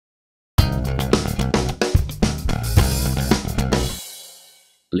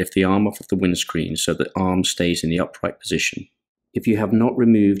lift the arm off of the windscreen so the arm stays in the upright position. If you have not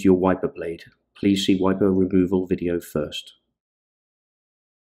removed your wiper blade, please see wiper removal video first.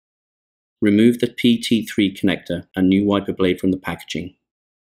 Remove the PT3 connector and new wiper blade from the packaging.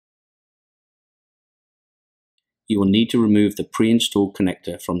 You will need to remove the pre-installed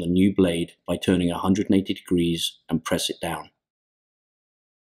connector from the new blade by turning 180 degrees and press it down.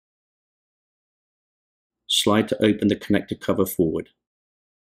 Slide to open the connector cover forward.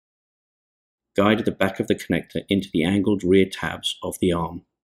 Guide the back of the connector into the angled rear tabs of the arm.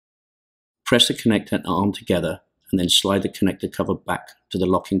 Press the connector and arm together and then slide the connector cover back to the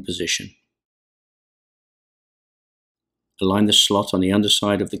locking position. Align the slot on the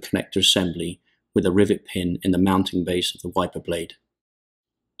underside of the connector assembly with a rivet pin in the mounting base of the wiper blade.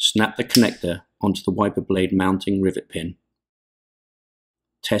 Snap the connector onto the wiper blade mounting rivet pin.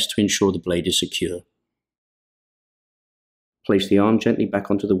 Test to ensure the blade is secure. Place the arm gently back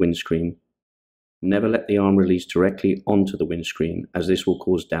onto the windscreen. Never let the arm release directly onto the windscreen, as this will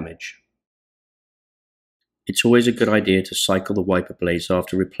cause damage. It's always a good idea to cycle the wiper blades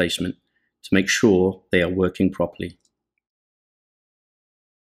after replacement to make sure they are working properly.